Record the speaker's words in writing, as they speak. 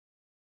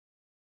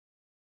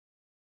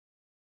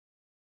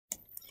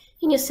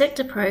In your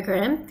SEQTA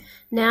program,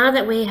 now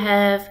that we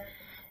have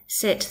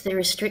set the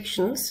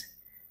restrictions,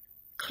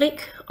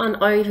 click on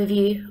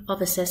Overview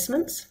of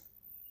Assessments.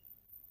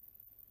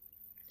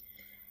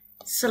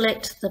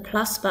 Select the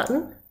plus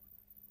button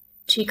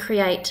to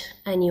create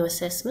a new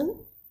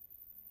assessment.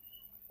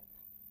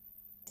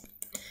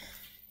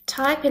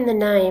 Type in the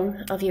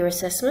name of your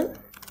assessment.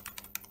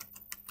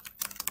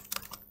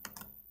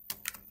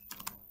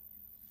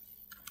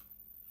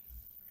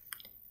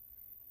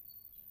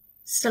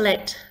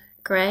 Select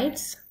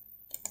Grades.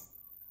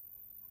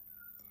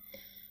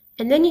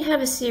 And then you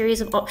have a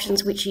series of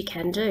options which you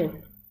can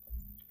do.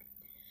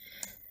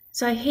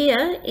 So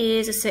here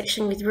is a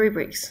section with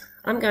rubrics.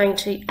 I'm going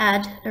to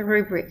add a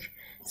rubric.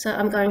 So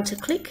I'm going to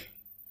click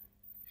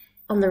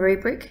on the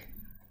rubric,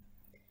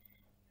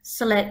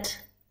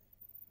 select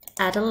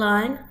Add a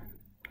Line,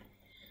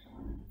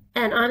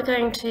 and I'm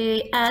going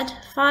to add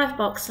 5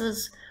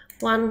 boxes,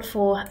 one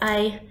for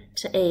A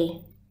to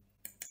E.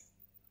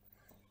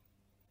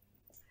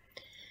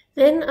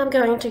 Then I'm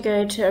going to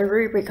go to a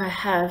rubric I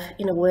have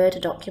in a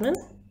Word document,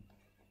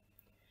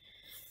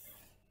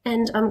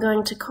 and I'm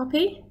going to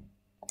copy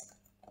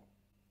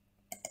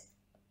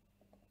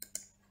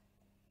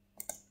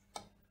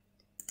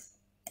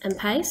and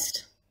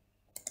paste.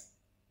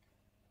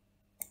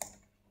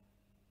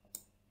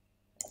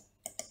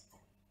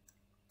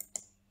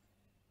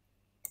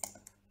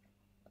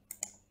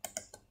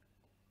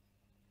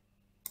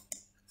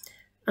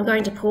 I'm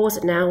going to pause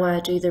it now while I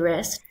do the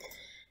rest.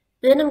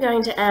 Then I'm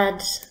going to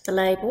add the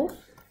label.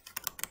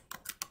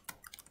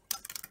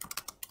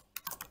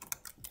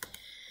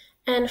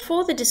 And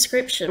for the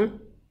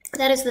description,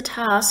 that is the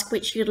task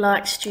which you'd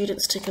like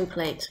students to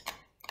complete.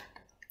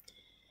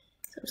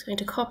 So I'm just going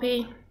to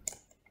copy.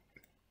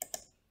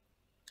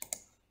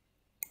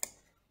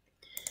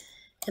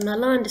 And my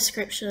line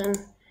description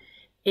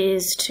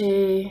is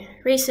to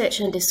research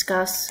and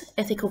discuss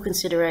ethical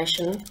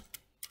consideration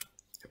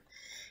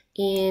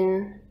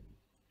in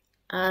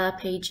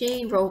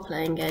RPG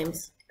role-playing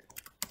games.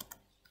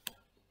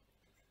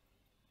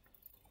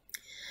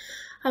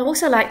 I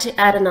also like to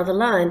add another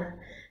line.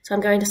 So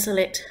I'm going to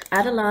select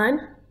Add a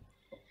Line.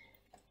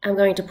 I'm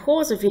going to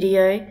pause the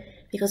video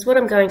because what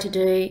I'm going to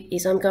do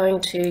is I'm going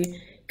to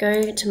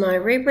go to my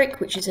rubric,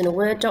 which is in a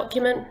Word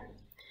document.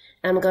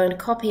 I'm going to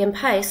copy and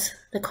paste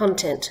the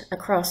content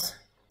across.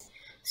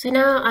 So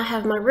now I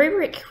have my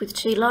rubric with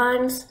 2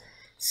 lines.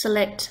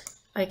 Select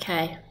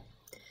OK.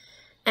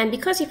 And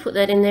because you put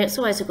that in there, it's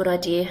always a good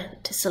idea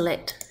to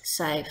select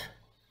Save.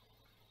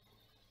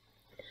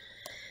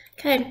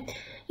 Okay,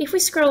 if we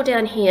scroll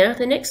down here,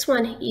 the next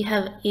one you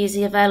have is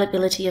the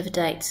availability of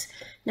dates.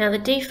 Now the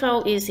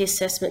default is the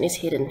assessment is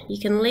hidden. You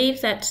can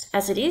leave that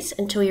as it is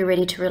until you're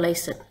ready to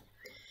release it.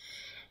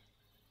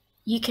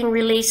 You can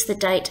release the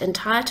date and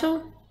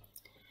title,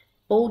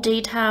 all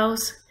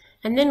details,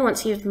 and then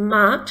once you've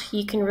marked,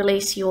 you can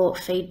release your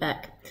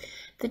feedback.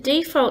 The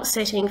default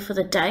setting for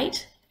the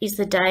date is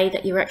the day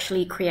that you're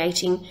actually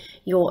creating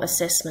your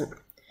assessment.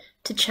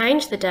 To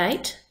change the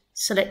date,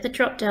 select the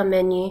drop-down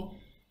menu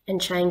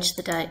and change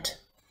the date.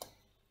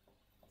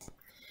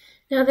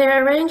 Now there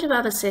are a range of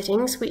other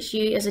settings which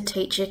you as a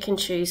teacher can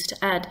choose to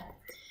add.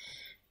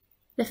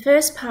 The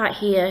first part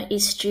here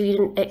is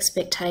student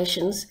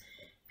expectations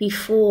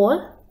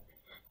before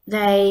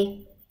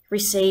they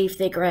receive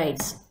their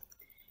grades.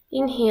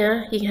 In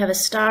here, you can have a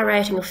star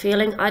rating or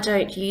feeling. I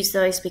don't use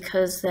those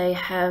because they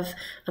have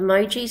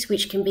emojis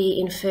which can be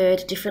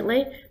inferred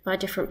differently by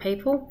different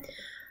people.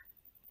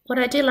 What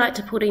I do like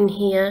to put in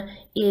here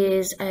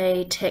is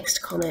a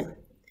text comment.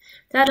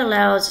 That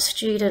allows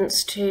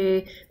students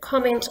to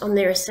comment on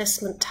their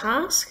assessment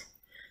task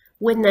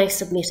when they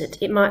submit it.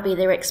 It might be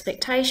their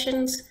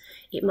expectations,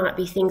 it might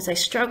be things they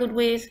struggled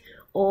with,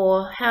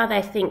 or how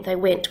they think they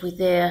went with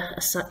their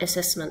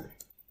assessment.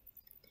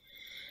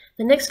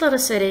 The next lot of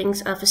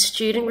settings are for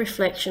student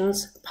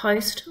reflections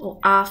post or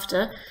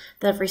after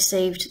they've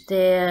received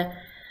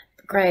their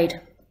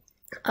grade.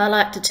 I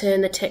like to turn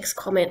the text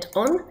comment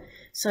on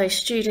so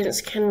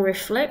students can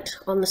reflect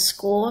on the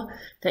score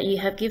that you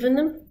have given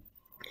them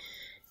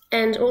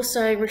and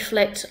also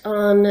reflect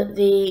on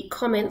the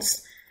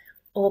comments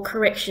or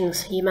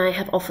corrections you may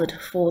have offered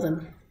for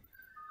them.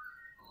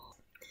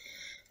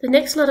 The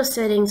next lot of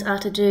settings are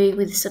to do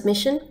with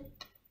submission.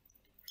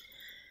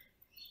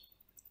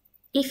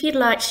 If you'd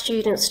like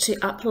students to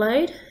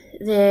upload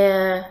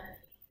their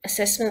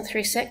assessment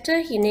through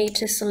SEQTA, you need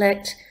to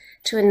select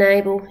to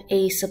enable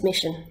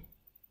e-submission.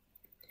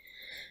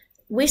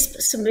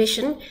 WISP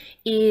submission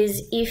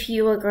is if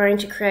you are going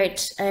to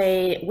create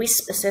a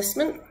WISP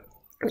assessment,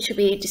 which will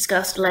be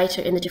discussed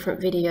later in a different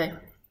video.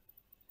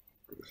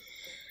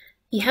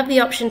 You have the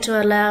option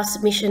to allow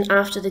submission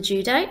after the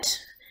due date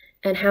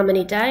and how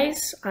many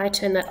days. I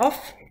turn that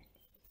off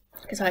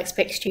because I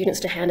expect students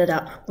to hand it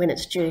up when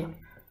it's due.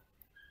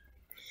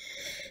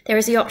 There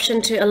is the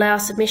option to allow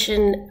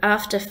submission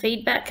after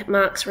feedback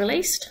marks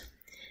released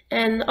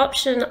and the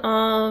option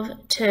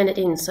of turn it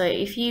in. So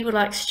if you would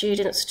like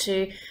students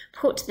to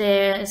put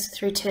theirs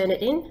through turn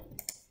it in,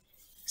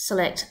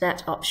 select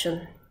that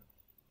option.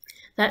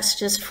 That's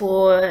just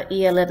for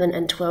Year 11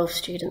 and 12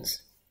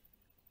 students.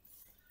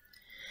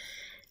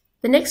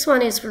 The next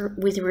one is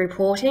with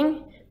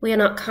reporting. We are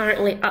not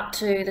currently up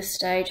to the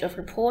stage of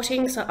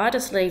reporting, so I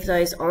just leave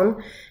those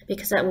on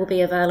because that will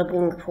be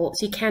available in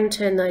reports. You can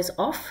turn those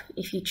off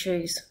if you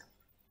choose.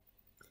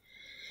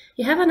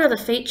 You have another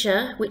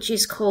feature which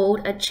is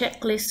called a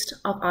checklist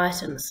of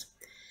items,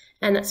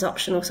 and that's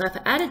optional. So if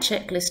I add a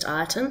checklist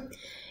item,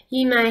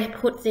 you may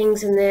put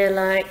things in there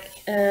like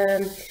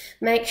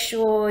make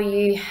sure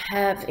you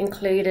have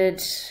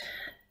included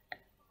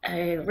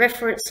a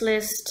reference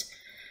list,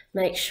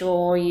 make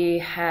sure you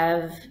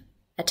have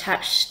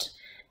attached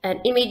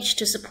an image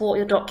to support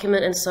your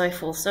document, and so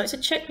forth. So it's a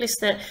checklist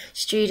that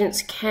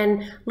students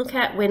can look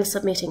at when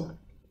submitting.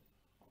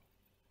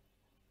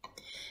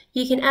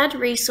 You can add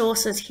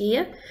resources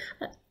here.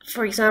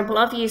 For example,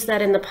 I've used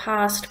that in the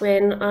past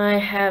when I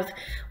have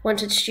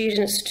wanted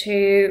students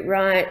to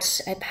write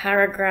a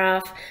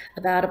paragraph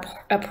about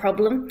a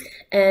problem,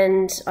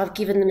 and I've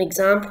given them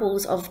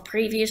examples of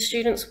previous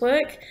students'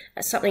 work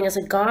as something as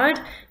a guide.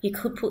 You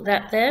could put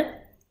that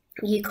there.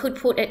 You could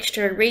put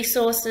extra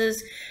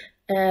resources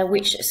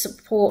which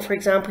support, for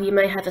example, you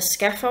may have a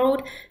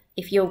scaffold.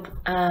 If you're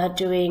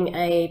doing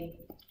a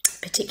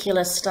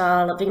particular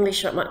style of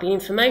English, or it might be an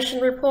information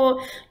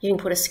report, you can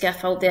put a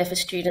scaffold there for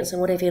students and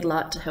whatever you'd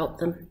like to help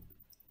them.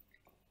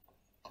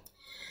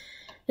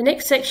 The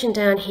next section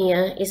down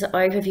here is an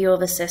overview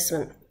of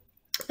assessment.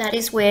 That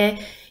is where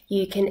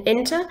you can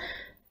enter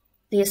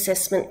the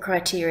assessment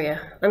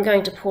criteria. I'm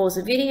going to pause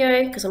the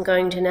video because I'm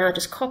going to now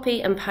just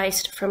copy and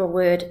paste from a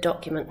Word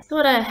document. So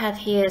what I have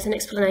here is an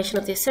explanation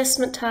of the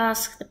assessment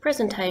task, the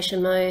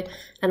presentation mode,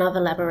 and I've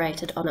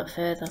elaborated on it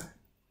further.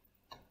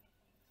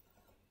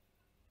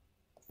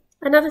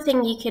 Another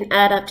thing you can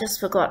add, I've just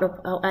forgotten,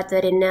 I'll add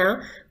that in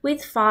now,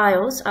 with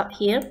files up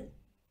here.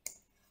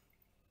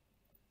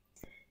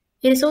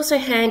 It is also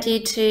handy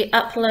to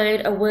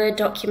upload a Word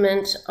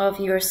document of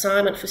your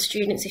assignment for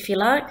students if you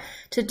like.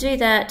 To do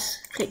that,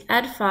 click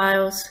Add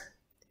Files,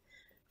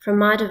 from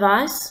My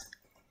Device,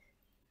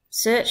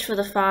 search for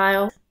the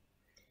file,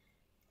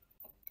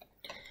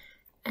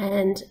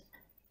 and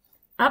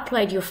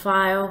upload your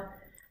file,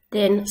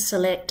 then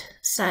select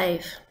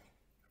Save.